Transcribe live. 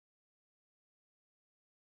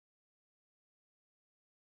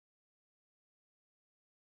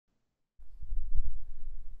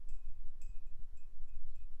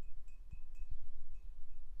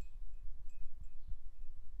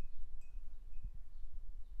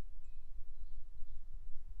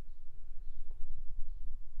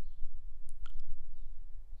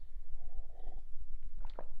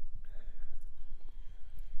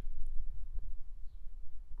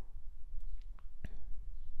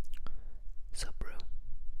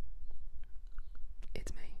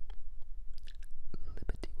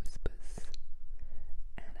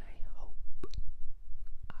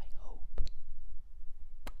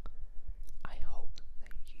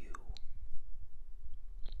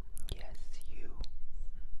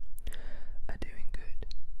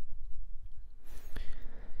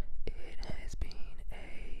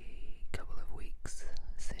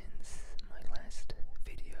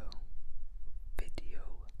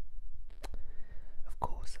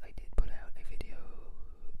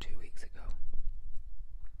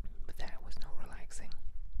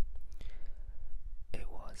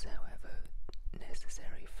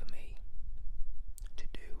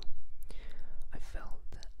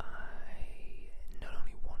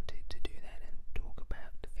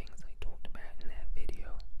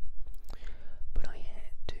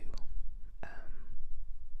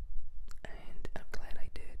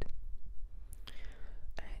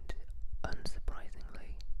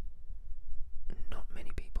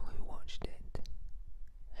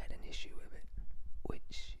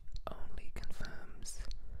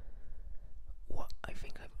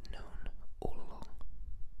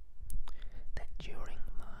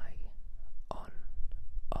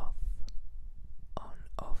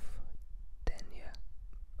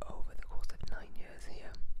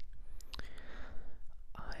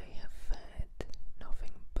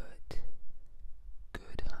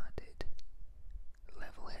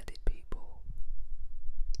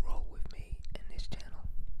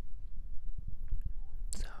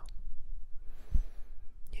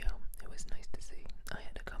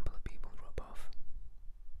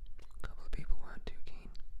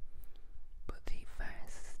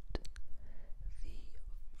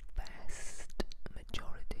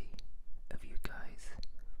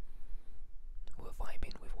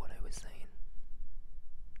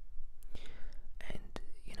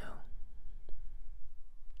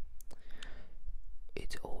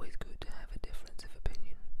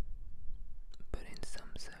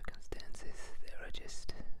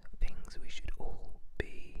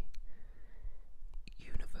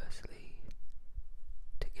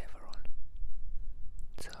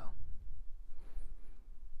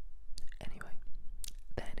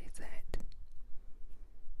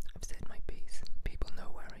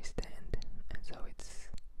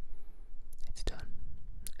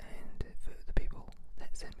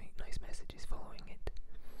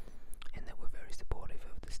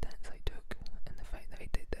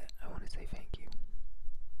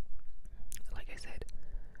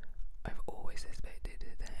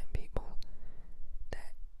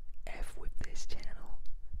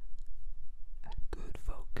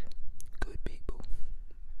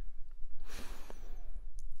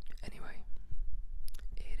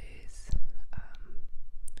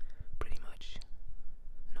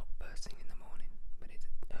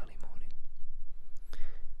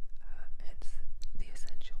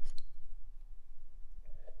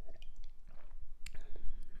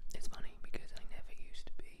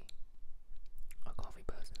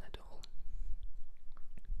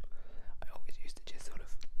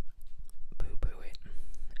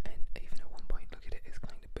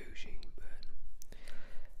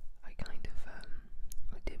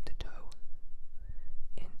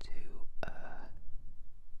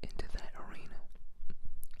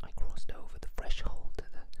threshold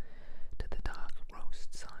to the dark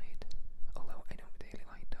roast side. Although I don't particularly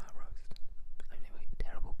like dark roast. Anyway,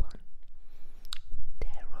 terrible pun.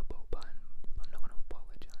 Terrible pun. I'm not going to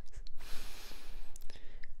apologise.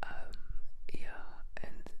 Yeah,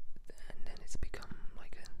 and then it's become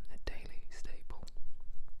like a daily staple.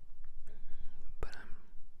 But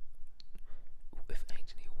if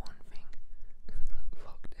actually one thing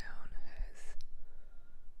lockdown has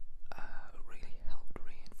really helped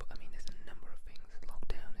reinforce. I mean, there's a number of things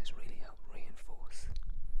lockdown has really helped reinforce,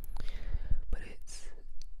 but it's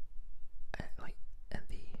like at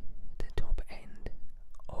the top end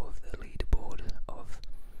of the leaderboard of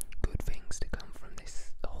good things to come from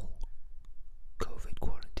this whole COVID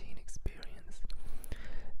quarantine experience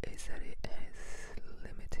is that it has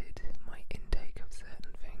limited my intake of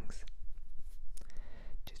certain things,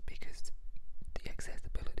 just because the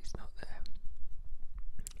accessibility is not there.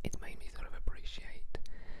 It's made me sort of appreciate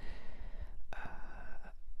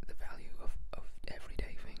the value of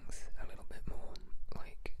everyday things a little bit more.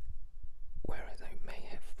 Like, whereas I may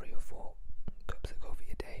have 3 or 4 cups of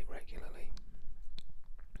coffee a day regularly,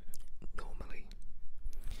 normally,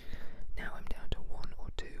 now I'm down to 1 or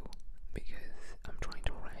 2 because I'm trying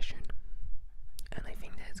to ration, and I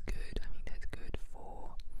think that's good. I think that's good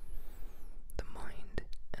for the mind,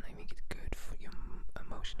 and I think it's good for your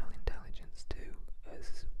emotional intelligence too,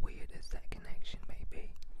 as weird as that connection may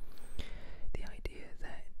be. The idea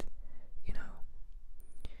that, you know,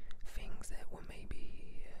 things that were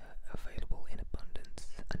maybe available in abundance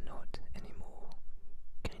are not anymore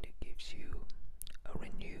kind of gives you a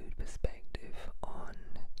renewed perspective on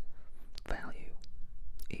value,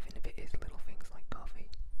 even if it is little things like coffee.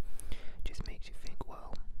 Just makes you think,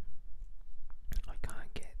 well, I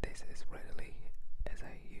can't get this as readily as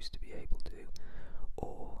I used to be able to,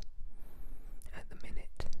 or at the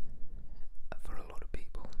minute, for a lot of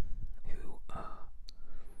people who are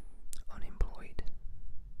unemployed,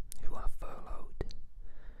 who are furloughed,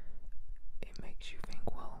 it makes you think,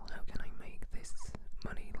 well, how can I make this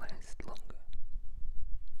money last longer?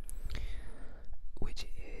 Which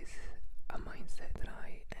is a mindset that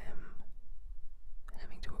I am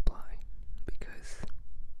having to apply, because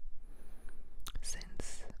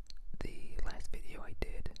since the last video I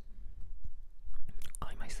did,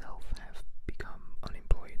 I myself have become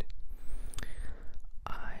unemployed.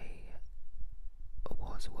 I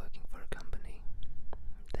was working for a company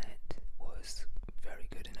that was very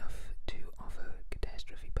good enough to offer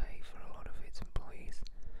catastrophe pay for a lot of its employees,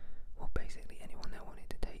 well, basically anyone that wanted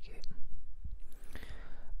to take it.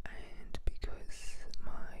 And because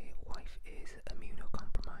my wife is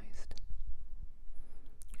immunocompromised,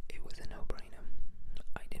 it was a no-brainer.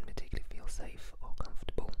 I didn't particularly feel safe or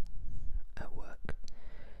comfortable at work.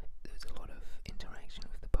 There was a lot of interaction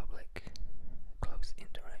with the public, close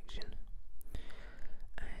interaction,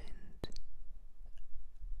 and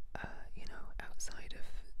you know, outside of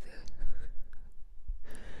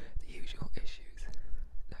the usual issues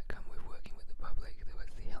that come with working with the public, there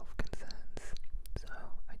was the health concerns. So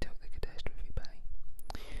I took the catastrophe pay,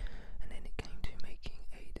 and then it came to making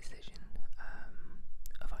a decision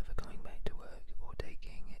of either going back to work or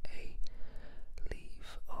taking a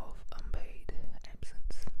leave of unpaid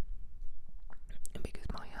absence. And because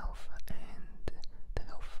my health and the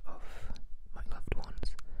health of my loved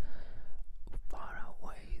ones far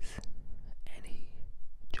outweighs any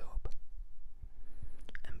job,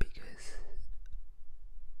 and because,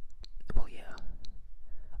 well, yeah,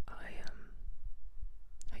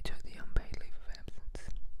 I took the unpaid leave of absence,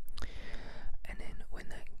 and then when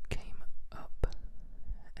that came up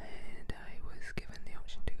and I was given the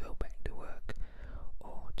option to go back to work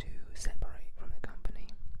or to separate from the company,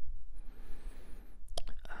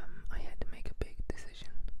 I had to make a big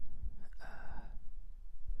decision,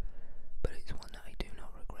 but it's one that I do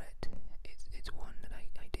not regret. It's one that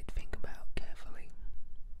I did think about carefully,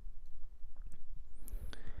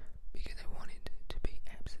 because I wanted to be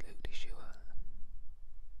absolutely sure,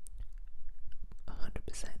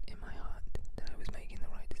 100% in my heart, that I was making the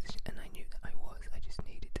right decision, and I knew that I was. I just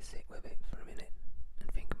needed to sit with it for a minute and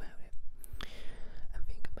think about it, and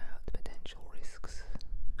think about the potential risks.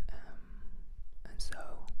 And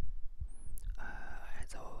so,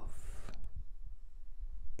 as of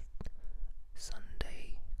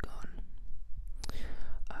Sunday gone,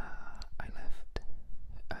 I left.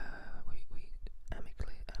 We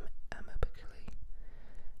amicably,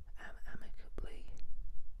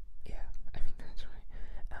 yeah, I think that's right.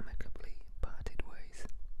 Amicably parted ways.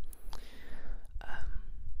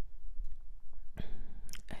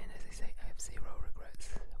 And as I say, I have zero regrets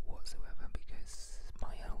whatsoever, because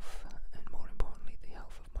my health, and more importantly, the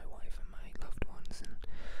health of my wife and my loved ones, and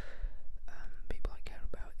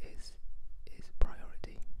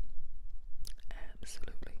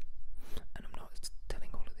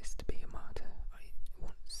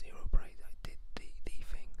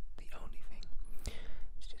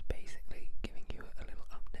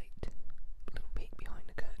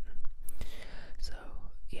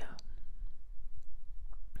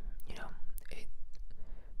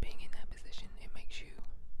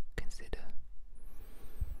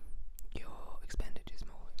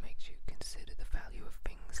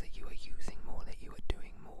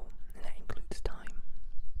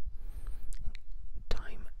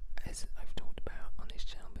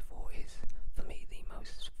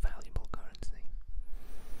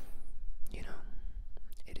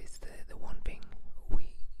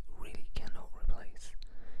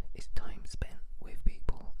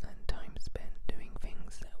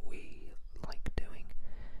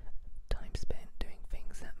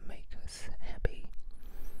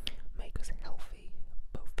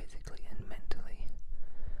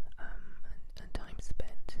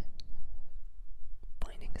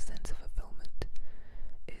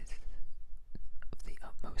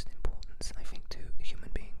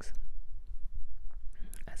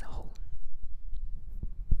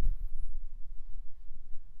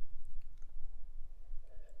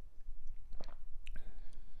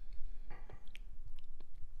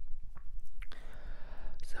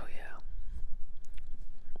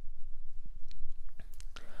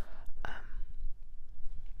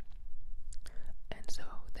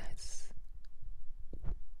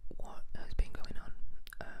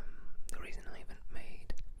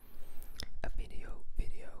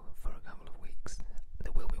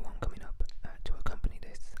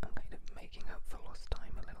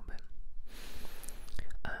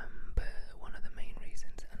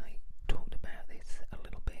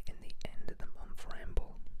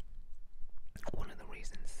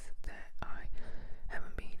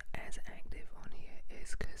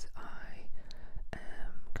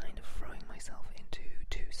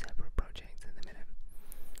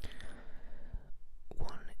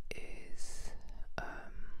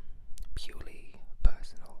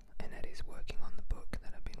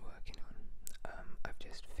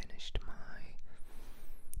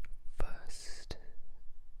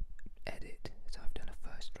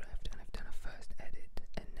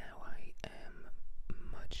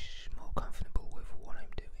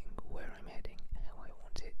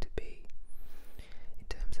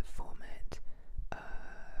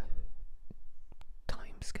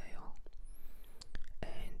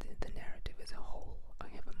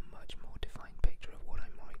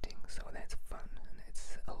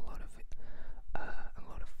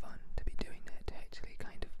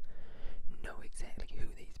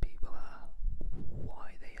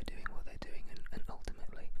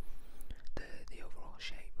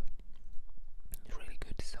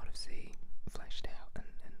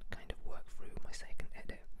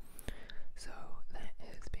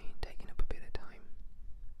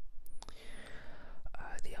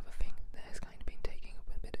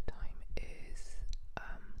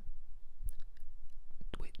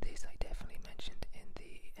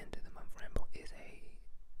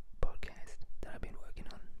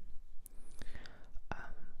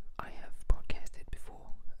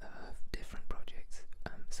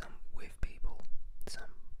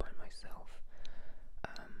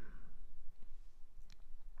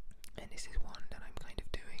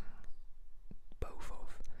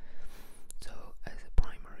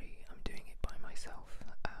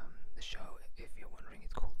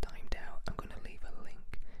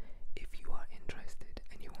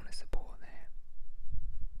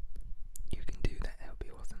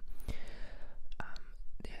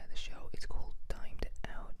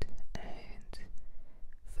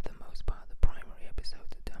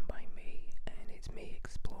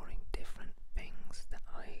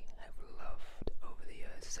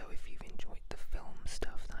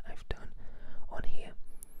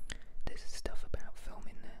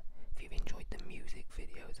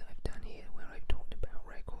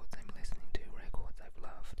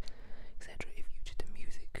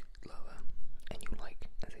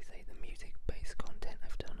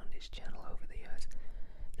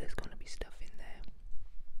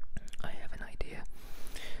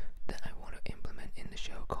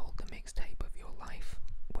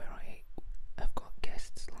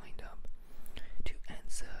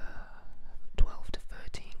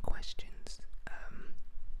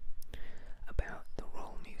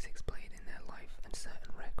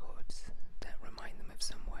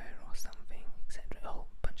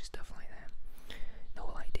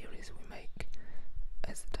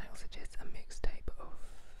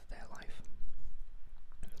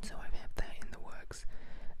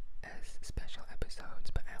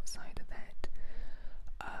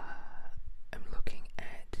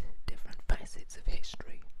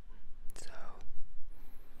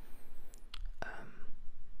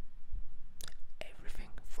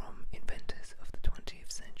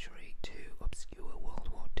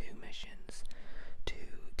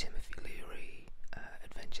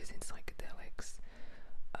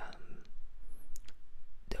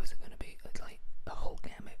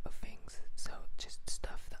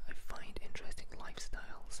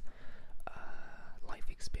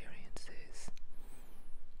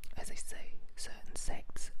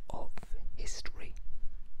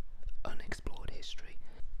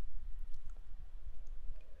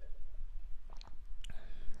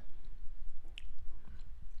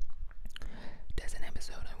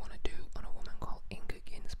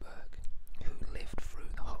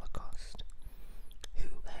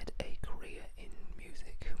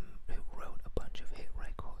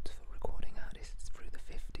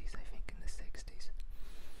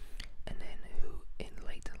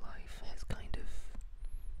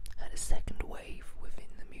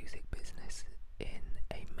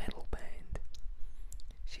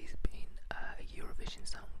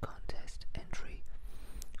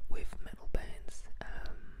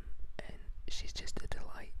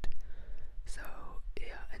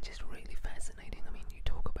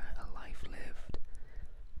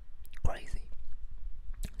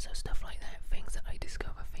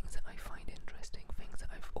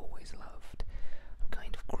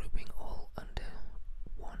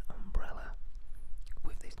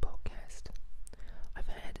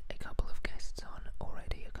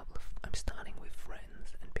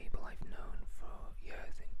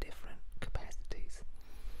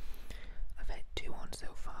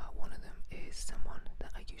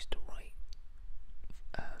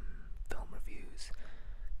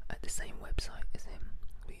at the same website as him.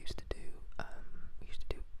 We used to do a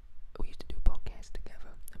podcast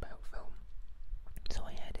together about film. So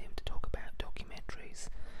I had him to talk about documentaries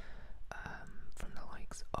from the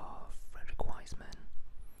likes of Frederick Wiseman,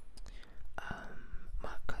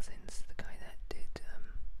 Mark Cousins, the guy that did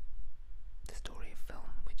the story of film,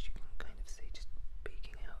 which you can kind of see just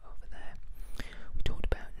peeking out over there. We talked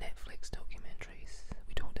about Netflix documentaries.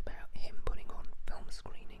 We talked about him putting on film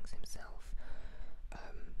screenings himself,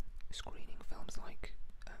 screening films like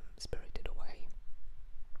Spirited Away.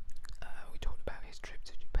 We talked about his trip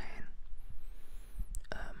to Japan,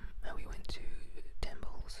 how he went to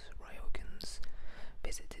temples, ryokans,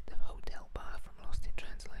 visited the hotel bar from Lost in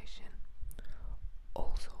Translation,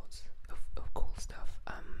 all sorts of cool stuff.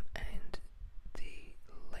 And the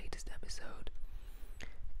latest episode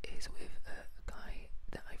is with a guy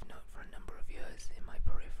that I've known for a number of years in my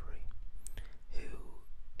periphery, who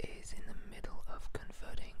is in the middle of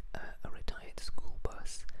converting a retired school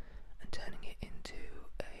bus and turning it into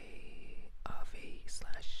a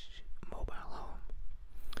RV/mobile home.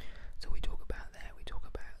 So we talk about that. We talk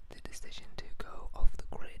about the decision to go off the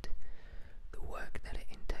grid, the work that it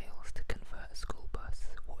entails to convert a school bus,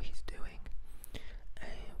 what he's doing,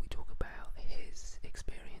 and we talk about his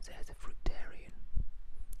experience as a fruitarian,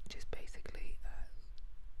 which is basically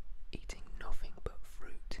eating nothing but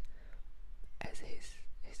fruit as his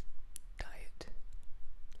diet.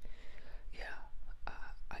 Yeah,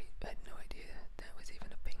 I had no idea that was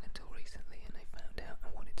even a thing until recently, and I found out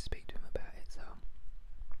and wanted to speak to him about it. So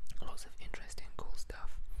lots of interesting, cool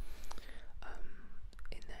stuff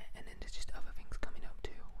in there, and then there's just other things coming up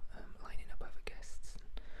too, lining up other guests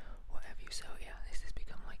and what have you. So yeah, this has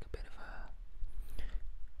become like a bit of a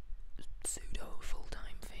pseudo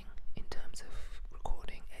full-time thing in terms of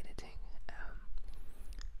recording, editing,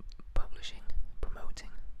 publishing,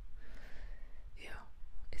 promoting. Yeah,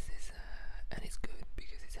 this is and it's good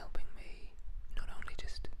because it's helping me not only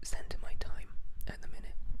just center my time at the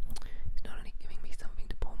minute, it's not only giving me something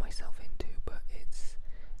to pour myself into, but it's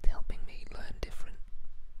helping me learn different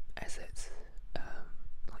assets,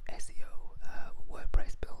 like SEO,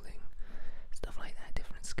 WordPress building, stuff like that,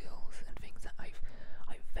 different skills and things that I've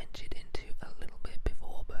ventured into a little bit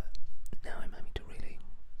before, but now I'm having to really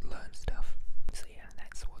learn stuff. So yeah,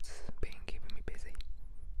 that's what's been keeping me busy,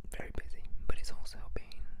 very busy, but it's also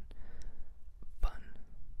been fun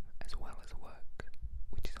as well as work,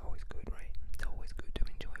 which is always good, right? It's always good to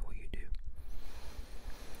enjoy what you do.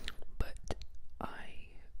 But I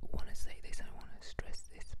want to say this, I want to stress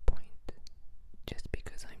this point. Just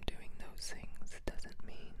because I'm doing those things doesn't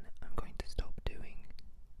mean I'm going to stop doing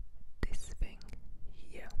this thing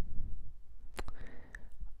here.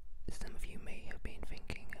 Some of you may have been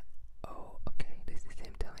thinking, oh, okay, this is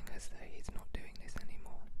him telling us that he's not doing this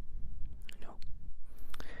anymore. No.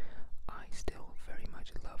 I still very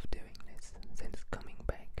much love doing this. Since coming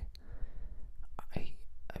back,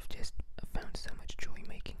 I've just found so much joy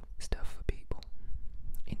making stuff for people,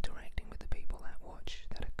 interacting with the people that watch,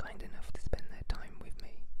 that are kind enough to spend their time with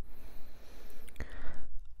me.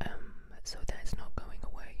 So that's not going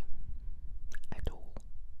away at all.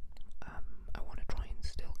 I want to try and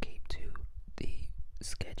still keep to the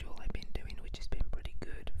schedule I've been doing, which has been pretty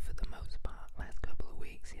good for the most part, last couple of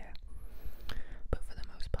weeks, yeah. But for the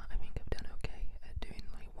most part, I think I've done okay at doing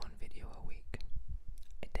like one video a week.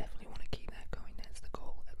 I definitely want to keep that going. That's the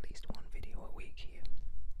goal, at least one video a week here.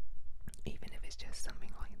 Even if it's just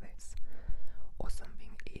something like this, or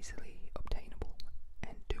something easily obtainable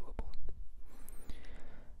and doable.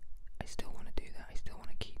 I still want to do that. I still want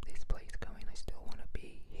to keep this place going. I still want to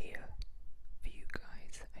be here for you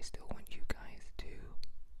guys. I still want you guys to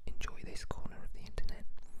enjoy this corner of the internet,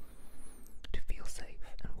 to feel safe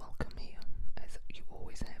and welcome here, as you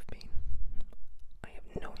always have been. I have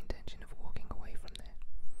no intention of walking away from that.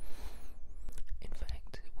 In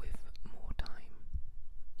fact, with more time,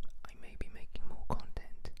 I may be making more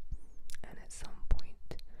content, and at some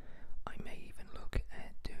point, I may even look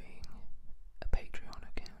at doing a Patreon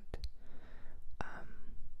account.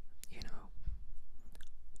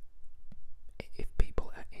 If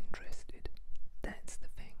people are interested, that's the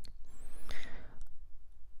thing.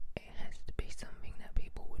 It has to be something that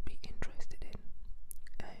people would be interested in,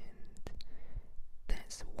 and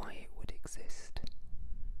that's why it would exist.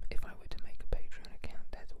 If I were to make a Patreon account,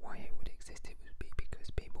 that's why it would exist. It would be because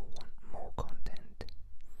people want more content.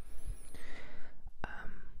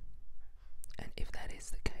 And if that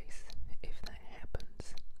is the case, if that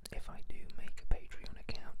happens, if I do make a Patreon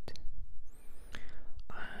account,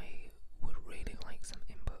 I would really like some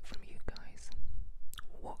input from you guys.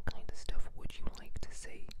 What kind of stuff would you like to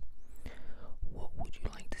see? What would you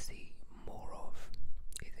like to see more of?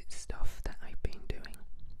 Is it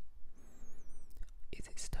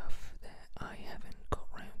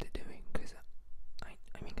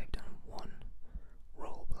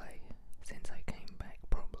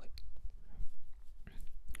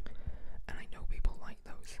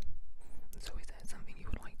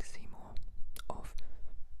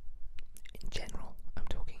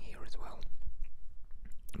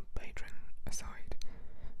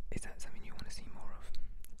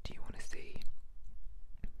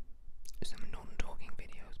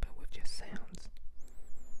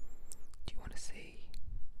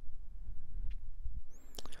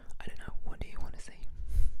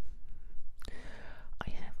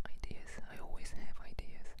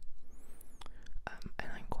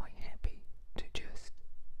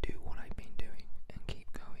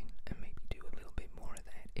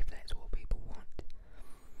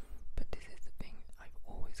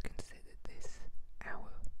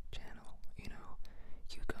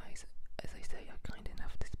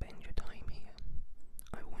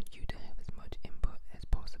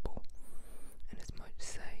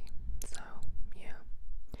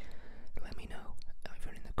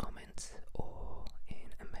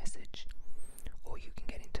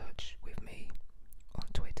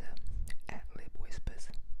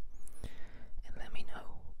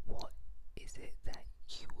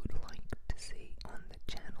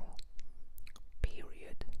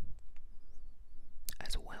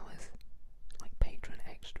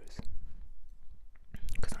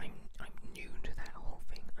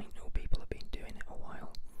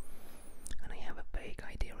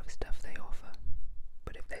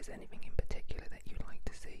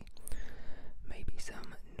see. Maybe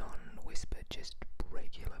some non-whispered, just